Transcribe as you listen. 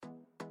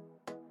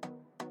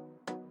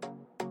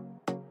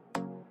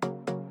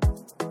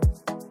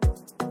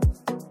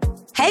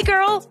Hey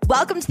girl,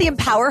 welcome to the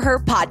Empower Her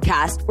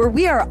podcast, where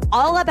we are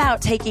all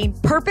about taking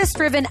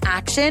purpose-driven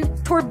action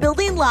toward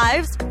building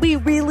lives we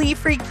really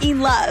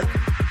freaking love.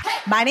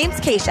 My name's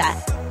Keisha,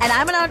 and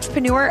I'm an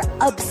entrepreneur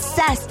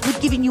obsessed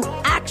with giving you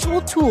actual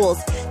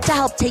tools to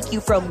help take you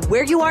from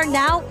where you are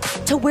now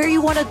to where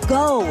you want to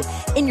go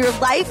in your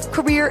life,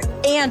 career,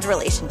 and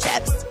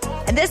relationships.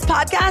 And this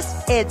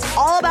podcast, it's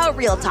all about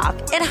real talk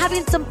and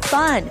having some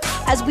fun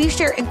as we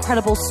share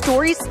incredible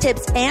stories,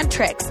 tips, and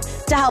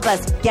tricks to help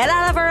us get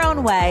out of our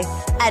own way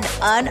and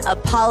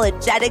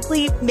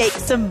unapologetically make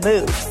some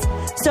moves.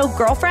 So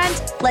girlfriend,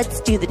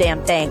 let's do the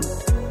damn thing.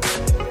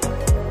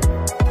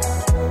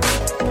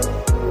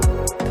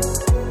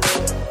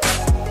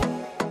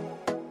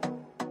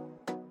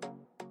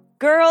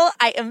 Girl,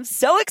 I am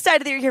so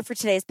excited that you're here for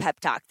today's pep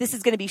talk. This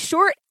is going to be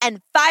short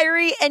and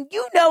fiery. And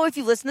you know, if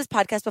you've listened to this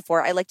podcast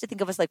before, I like to think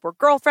of us like we're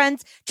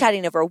girlfriends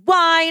chatting over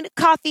wine,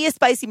 coffee, a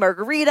spicy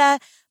margarita.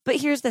 But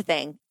here's the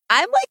thing.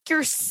 I'm like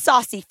your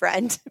saucy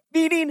friend,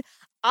 meaning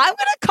I'm going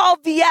to call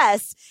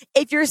BS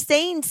if you're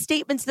saying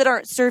statements that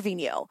aren't serving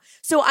you.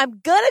 So I'm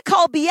going to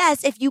call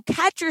BS if you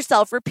catch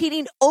yourself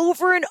repeating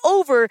over and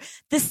over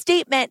the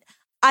statement,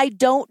 I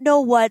don't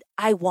know what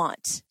I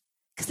want.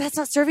 Because that's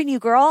not serving you,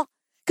 girl.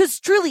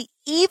 Because truly,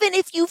 even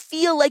if you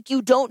feel like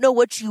you don't know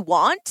what you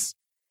want,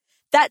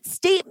 that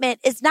statement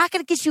is not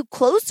going to get you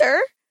closer.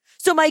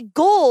 So my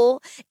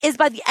goal is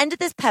by the end of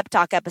this pep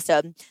talk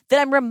episode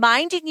that I'm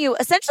reminding you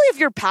essentially of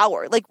your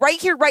power, like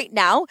right here, right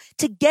now,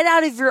 to get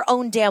out of your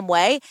own damn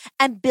way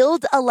and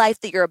build a life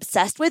that you're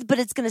obsessed with. But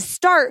it's going to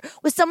start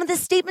with some of the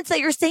statements that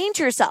you're saying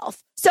to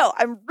yourself. So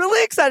I'm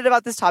really excited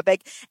about this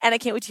topic and I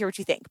can't wait to hear what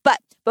you think. But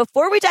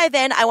before we dive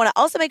in, I want to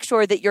also make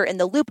sure that you're in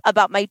the loop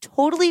about my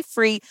totally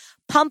free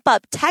pump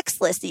up text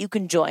list that you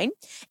can join.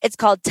 It's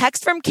called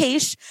Text from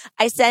Keish.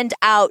 I send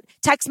out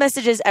text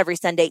messages every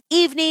Sunday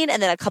evening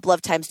and then a couple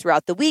of times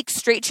throughout the week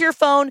straight to your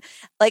phone.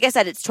 Like I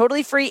said, it's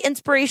totally free,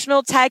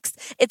 inspirational text.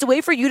 It's a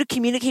way for you to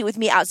communicate with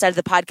me outside of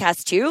the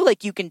podcast too.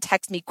 Like you can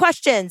text me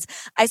questions.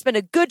 I spend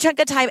a good chunk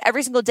of time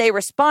every single day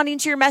responding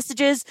to your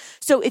messages.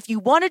 So if you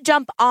want to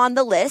jump on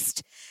the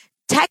list,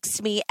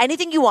 text me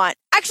anything you want.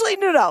 Actually,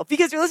 no,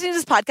 because you're listening to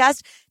this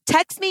podcast,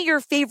 text me your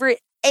favorite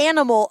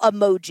animal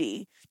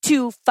emoji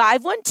to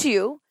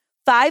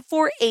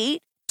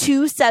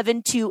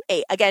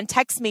 512-548-2728. Again,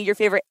 text me your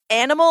favorite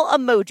animal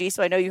emoji,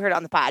 so I know you heard it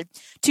on the pod,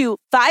 to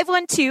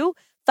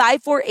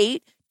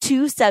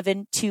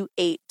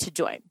 512-548-2728 to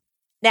join.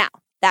 Now,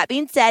 that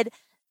being said,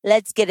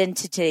 let's get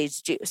into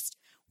today's juice.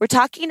 We're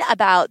talking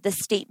about the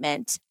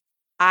statement,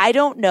 I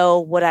don't know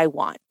what I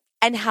want,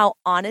 and how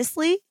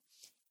honestly,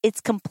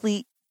 it's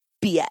complete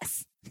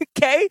BS.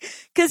 Okay?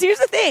 Because here's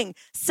the thing.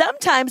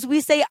 Sometimes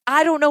we say,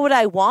 I don't know what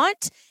I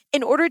want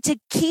in order to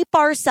keep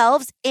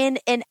ourselves in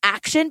an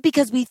action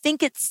because we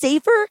think it's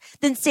safer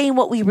than saying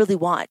what we really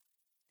want.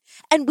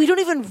 And we don't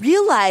even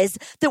realize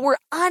that we're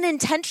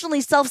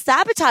unintentionally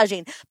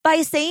self-sabotaging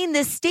by saying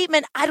this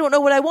statement, I don't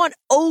know what I want,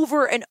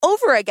 over and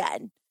over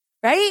again,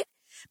 right?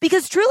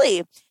 Because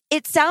truly,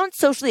 it sounds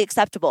socially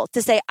acceptable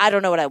to say, I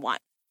don't know what I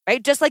want.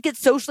 Right? Just like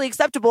it's socially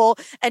acceptable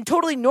and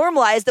totally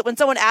normalized that when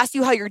someone asks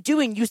you how you're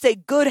doing, you say,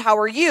 good, how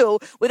are you?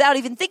 Without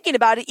even thinking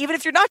about it, even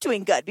if you're not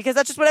doing good, because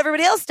that's just what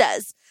everybody else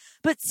does.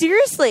 But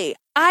seriously,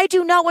 I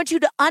do not want you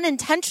to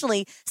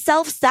unintentionally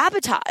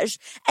self-sabotage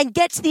and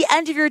get to the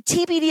end of your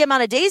TBD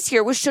amount of days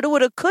here with shoulda,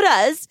 woulda,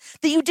 couldas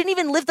that you didn't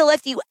even live the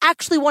life that you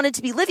actually wanted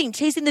to be living,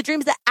 chasing the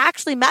dreams that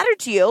actually mattered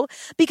to you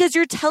because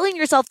you're telling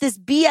yourself this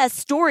BS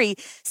story,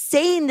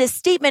 saying this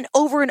statement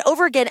over and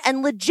over again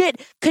and legit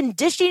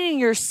conditioning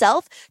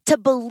yourself to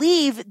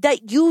believe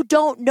that you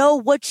don't know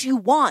what you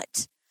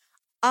want.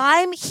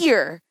 I'm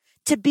here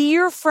to be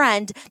your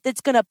friend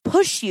that's going to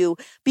push you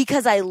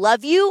because I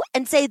love you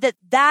and say that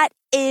that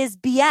is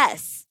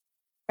BS,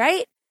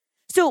 right?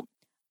 So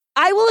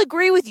I will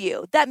agree with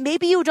you that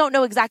maybe you don't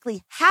know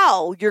exactly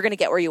how you're going to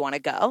get where you want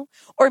to go,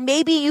 or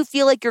maybe you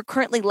feel like you're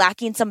currently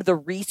lacking some of the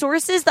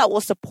resources that will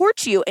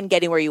support you in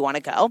getting where you want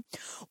to go,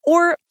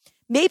 or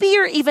maybe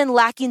you're even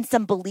lacking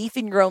some belief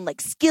in your own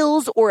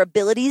skills or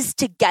abilities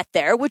to get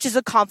there, which is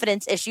a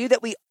confidence issue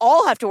that we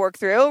all have to work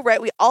through,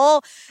 right? We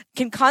all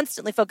can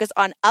constantly focus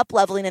on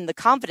up-leveling in the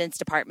confidence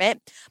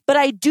department. But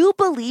I do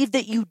believe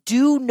that you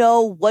do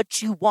know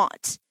what you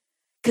want.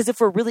 Because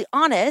if we're really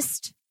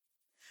honest,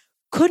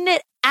 couldn't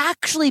it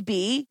actually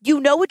be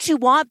you know what you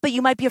want, but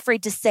you might be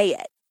afraid to say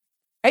it?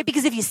 Right?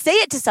 Because if you say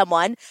it to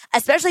someone,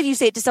 especially if you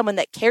say it to someone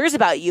that cares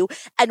about you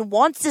and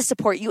wants to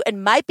support you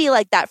and might be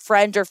like that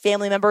friend or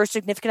family member or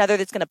significant other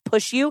that's going to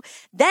push you,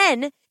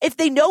 then if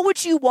they know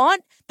what you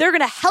want, they're going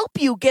to help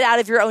you get out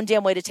of your own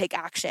damn way to take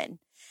action.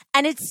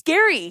 And it's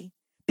scary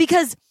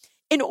because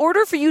in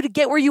order for you to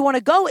get where you want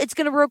to go, it's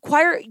going to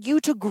require you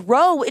to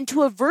grow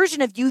into a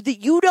version of you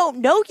that you don't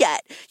know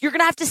yet. You're going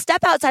to have to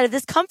step outside of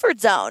this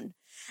comfort zone.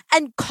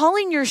 And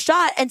calling your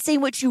shot and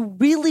saying what you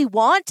really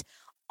want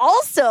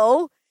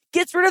also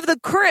gets rid of the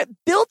current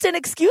built-in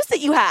excuse that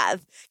you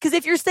have. Because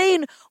if you're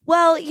saying,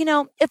 well,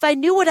 if I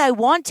knew what I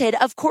wanted,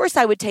 of course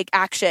I would take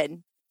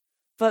action.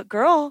 But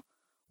girl,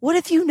 what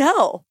if you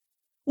know?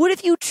 What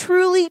if you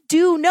truly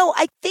do know?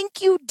 I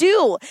think you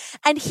do.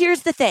 And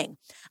here's the thing.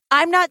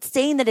 I'm not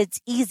saying that it's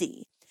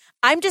easy.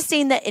 I'm just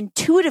saying that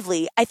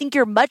intuitively, I think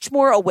you're much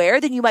more aware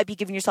than you might be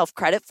giving yourself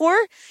credit for.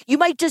 You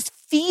might just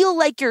feel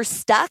like you're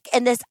stuck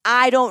in this,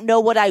 I don't know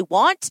what I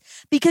want,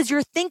 because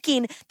you're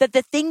thinking that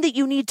the thing that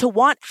you need to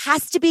want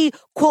has to be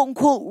quote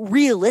unquote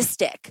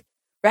realistic,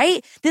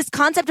 right? This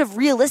concept of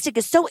realistic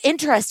is so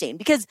interesting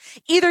because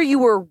either you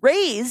were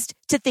raised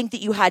to think that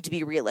you had to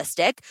be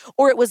realistic,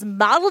 or it was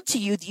modeled to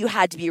you that you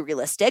had to be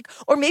realistic,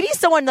 or maybe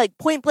someone like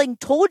point blank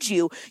told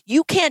you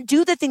you can't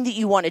do the thing that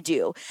you want to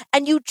do.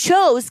 And you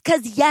chose,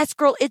 because yes,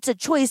 girl, it's a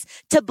choice,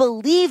 to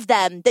believe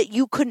them that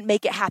you couldn't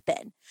make it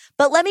happen.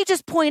 But let me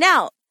just point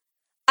out,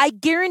 I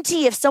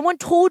guarantee if someone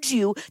told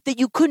you that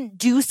you couldn't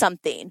do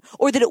something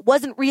or that it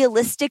wasn't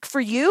realistic for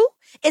you,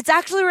 it's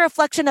actually a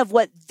reflection of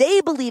what they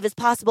believe is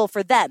possible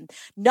for them,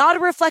 not a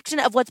reflection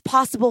of what's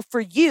possible for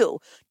you.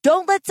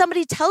 Don't let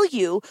somebody tell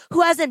you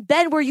who hasn't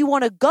been where you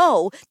want to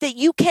go that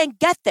you can't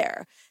get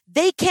there.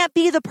 They can't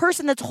be the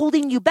person that's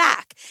holding you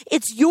back.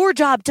 It's your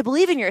job to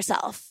believe in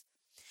yourself.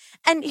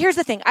 And here's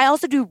the thing. I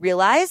also do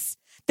realize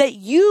that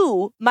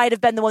you might have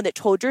been the one that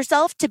told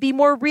yourself to be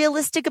more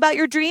realistic about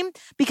your dream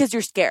because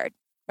you're scared.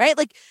 Right?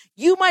 Like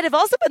you might have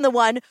also been the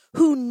one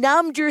who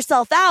numbed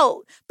yourself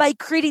out by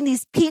creating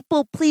these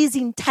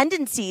people-pleasing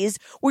tendencies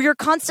where you're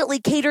constantly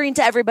catering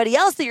to everybody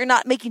else that you're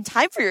not making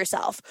time for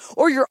yourself,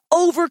 or you're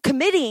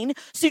overcommitting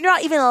so you're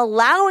not even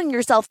allowing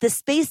yourself the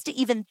space to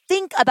even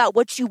think about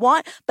what you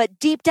want. But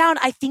deep down,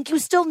 I think you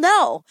still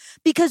know,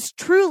 because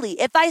truly,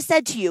 if I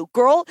said to you,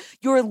 girl,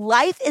 your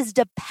life is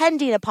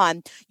depending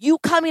upon you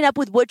coming up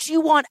with what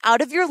you want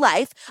out of your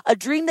life, a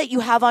dream that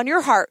you have on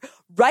your heart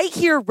right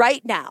here,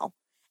 right now,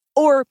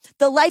 or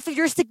the life of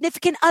your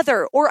significant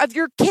other, or of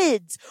your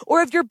kids,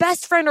 or of your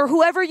best friend, or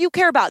whoever you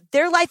care about,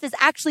 their life is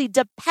actually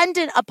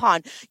dependent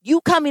upon you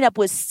coming up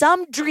with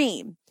some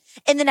dream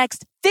in the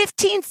next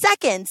 15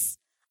 seconds,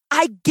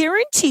 I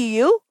guarantee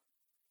you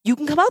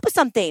can come up with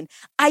something.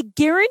 I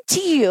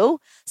guarantee you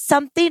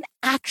something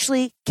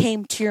actually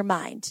came to your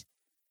mind.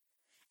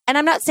 And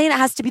I'm not saying it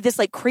has to be this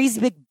like crazy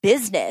big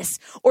business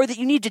or that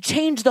you need to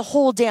change the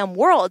whole damn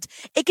world.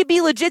 It could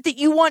be legit that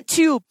you want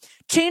to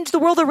change the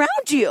world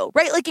around you,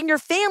 right? Like in your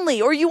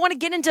family, or you want to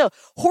get into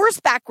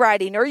horseback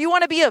riding, or you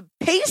want to be a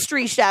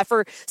pastry chef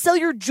or sell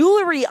your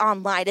jewelry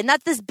online. And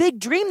that's this big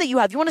dream that you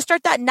have. You want to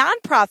start that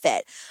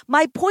nonprofit.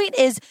 My point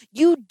is,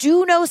 you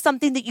do know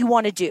something that you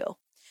want to do.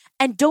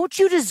 And don't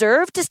you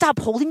deserve to stop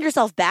holding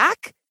yourself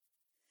back?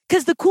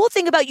 Because the cool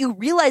thing about you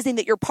realizing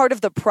that you're part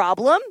of the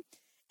problem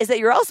is that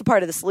you're also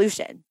part of the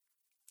solution.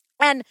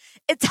 And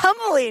it's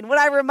humbling when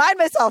I remind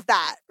myself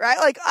that, right?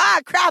 Like,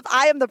 crap,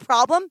 I am the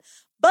problem,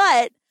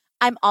 but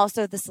I'm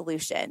also the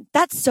solution.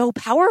 That's so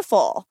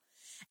powerful.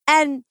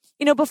 And,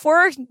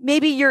 before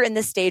maybe you're in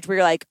this stage where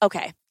you're like,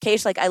 okay,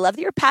 Keish, like, I love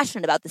that you're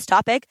passionate about this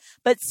topic,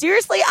 but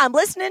seriously, I'm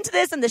listening to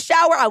this in the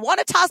shower. I want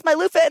to toss my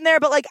loofah in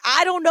there, but like,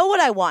 I don't know what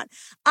I want.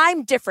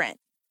 I'm different,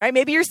 right?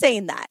 Maybe you're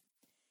saying that.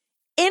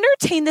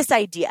 Entertain this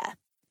idea.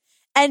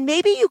 And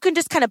maybe you can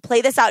just kind of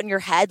play this out in your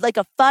head, like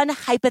a fun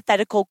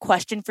hypothetical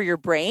question for your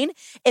brain,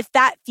 if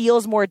that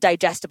feels more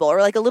digestible or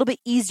like a little bit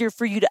easier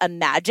for you to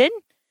imagine.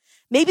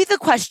 Maybe the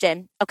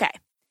question, okay,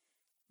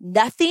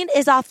 nothing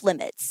is off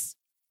limits.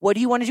 What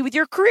do you want to do with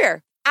your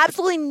career?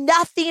 Absolutely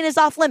nothing is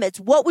off limits.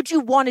 What would you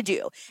want to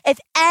do if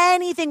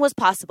anything was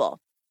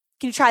possible?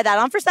 Can you try that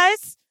on for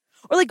size?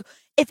 Or like,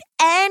 if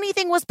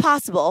anything was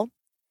possible,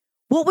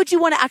 what would you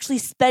want to actually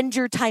spend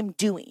your time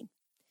doing?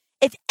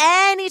 If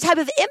any type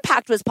of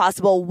impact was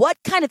possible, what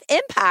kind of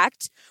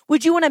impact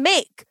would you want to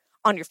make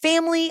on your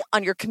family,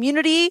 on your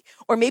community,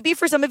 or maybe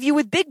for some of you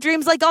with big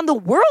dreams, like on the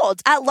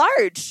world at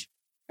large,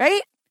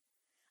 right?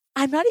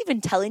 I'm not even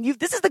telling you.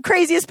 This is the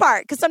craziest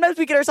part, because sometimes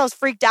we get ourselves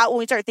freaked out when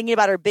we start thinking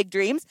about our big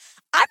dreams.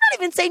 I'm not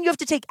even saying you have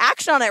to take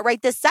action on it right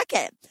this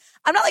second.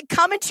 I'm not like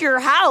coming to your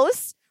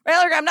house, right?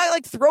 Like, I'm not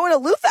like throwing a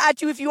loofah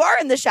at you if you are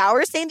in the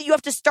shower, saying that you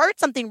have to start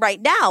something right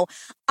now.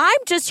 I'm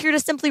just here to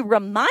simply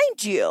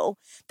remind you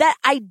that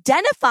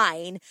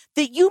identifying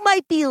that you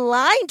might be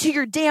lying to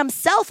your damn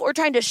self or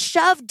trying to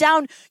shove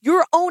down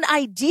your own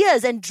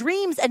ideas and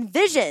dreams and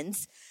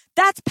visions,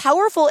 that's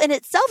powerful in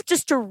itself,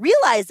 just to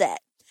realize it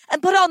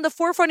and put it on the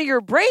forefront of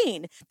your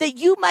brain that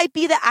you might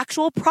be the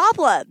actual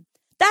problem.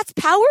 That's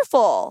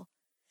powerful.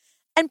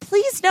 And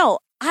please know,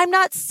 I'm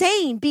not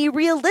saying be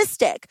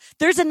realistic.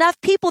 There's enough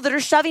people that are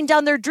shoving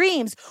down their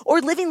dreams or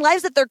living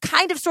lives that they're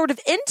kind of sort of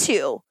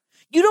into.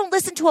 You don't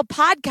listen to a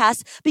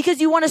podcast because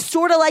you want to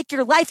sort of like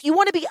your life. You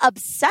want to be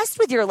obsessed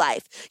with your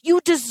life. You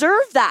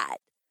deserve that.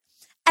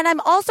 And I'm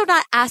also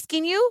not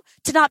asking you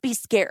to not be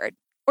scared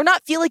or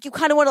not feel like you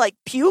kind of want to like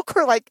puke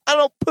or like, I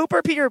don't know, poop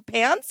or pee your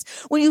pants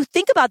when you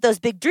think about those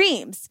big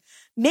dreams.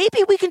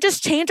 Maybe we can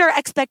just change our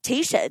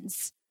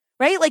expectations,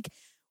 right? Like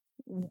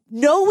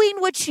knowing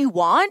what you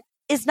want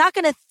is not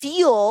going to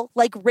feel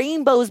like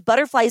rainbows,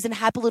 butterflies, and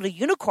happy little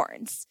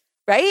unicorns,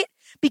 right?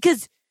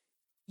 Because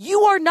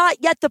you are not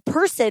yet the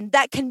person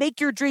that can make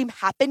your dream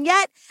happen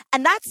yet.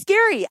 And that's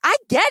scary. I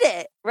get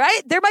it,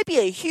 right? There might be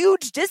a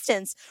huge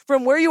distance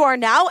from where you are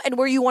now and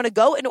where you want to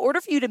go in order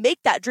for you to make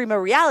that dream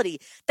a reality.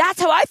 That's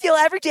how I feel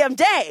every damn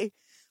day.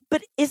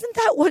 But isn't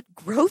that what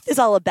growth is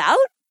all about?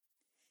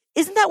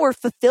 Isn't that where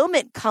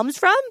fulfillment comes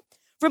from?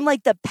 From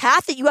like the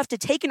path that you have to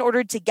take in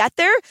order to get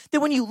there, that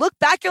when you look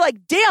back, you're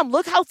like, damn,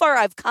 look how far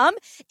I've come.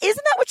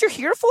 Isn't that what you're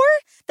here for?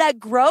 That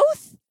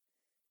growth?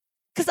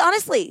 Because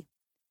honestly,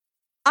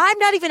 I'm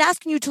not even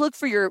asking you to look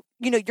for your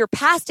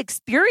past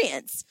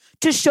experience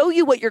to show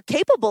you what you're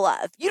capable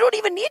of. You don't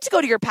even need to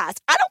go to your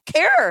past. I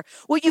don't care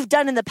what you've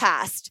done in the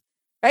past,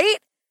 right?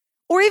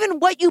 Or even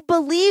what you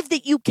believe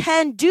that you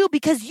can do,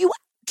 because you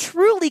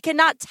truly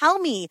cannot tell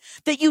me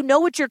that you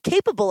know what you're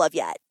capable of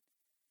yet.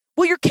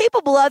 What you're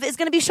capable of is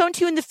going to be shown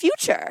to you in the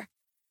future.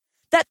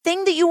 That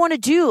thing that you want to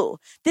do,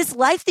 this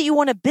life that you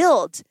want to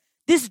build,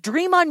 this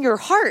dream on your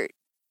heart,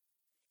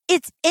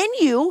 it's in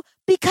you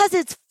because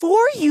it's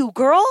for you,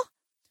 girl.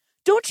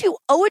 Don't you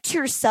owe it to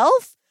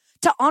yourself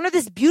to honor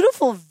this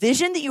beautiful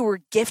vision that you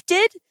were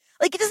gifted?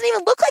 Like, it doesn't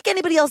even look like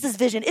anybody else's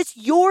vision. It's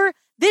your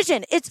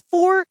vision. It's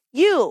for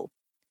you.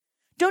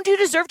 Don't you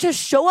deserve to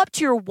show up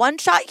to your one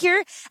shot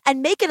here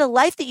and make it a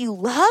life that you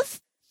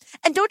love?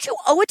 And don't you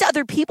owe it to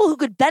other people who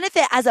could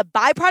benefit as a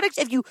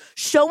byproduct of you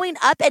showing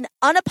up and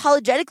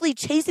unapologetically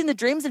chasing the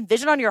dreams and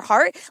vision on your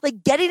heart,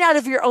 like getting out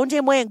of your own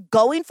damn way and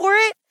going for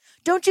it?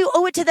 Don't you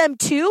owe it to them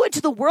too and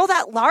to the world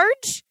at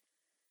large?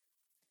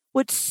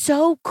 What's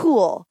so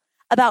cool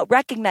about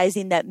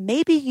recognizing that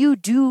maybe you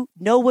do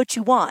know what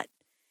you want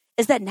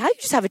is that now you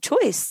just have a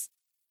choice.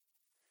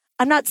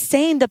 I'm not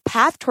saying the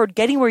path toward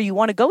getting where you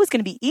want to go is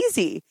going to be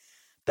easy,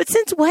 but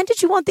since when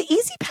did you want the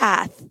easy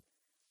path?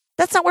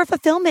 That's not where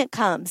fulfillment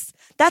comes.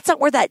 That's not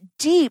where that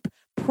deep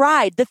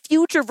pride, the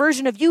future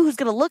version of you who's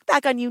going to look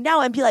back on you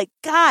now and be like,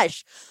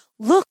 gosh,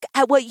 look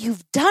at what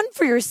you've done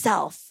for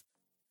yourself.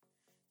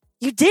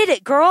 You did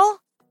it, girl.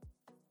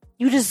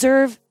 You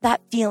deserve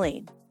that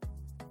feeling.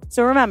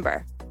 So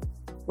remember,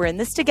 we're in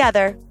this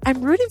together.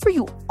 I'm rooting for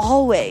you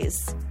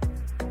always.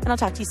 And I'll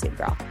talk to you soon,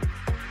 girl.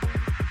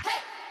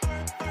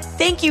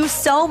 Thank you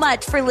so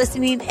much for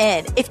listening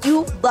in. If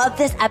you love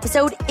this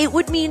episode, it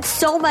would mean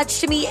so much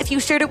to me if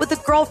you shared it with a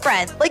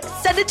girlfriend. Like,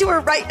 send it to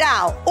her right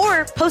now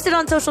or post it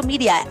on social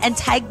media and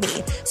tag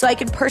me so I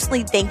can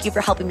personally thank you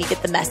for helping me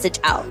get the message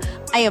out.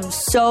 I am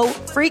so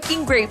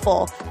freaking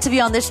grateful to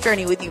be on this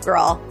journey with you,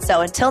 girl.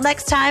 So until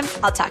next time,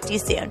 I'll talk to you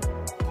soon.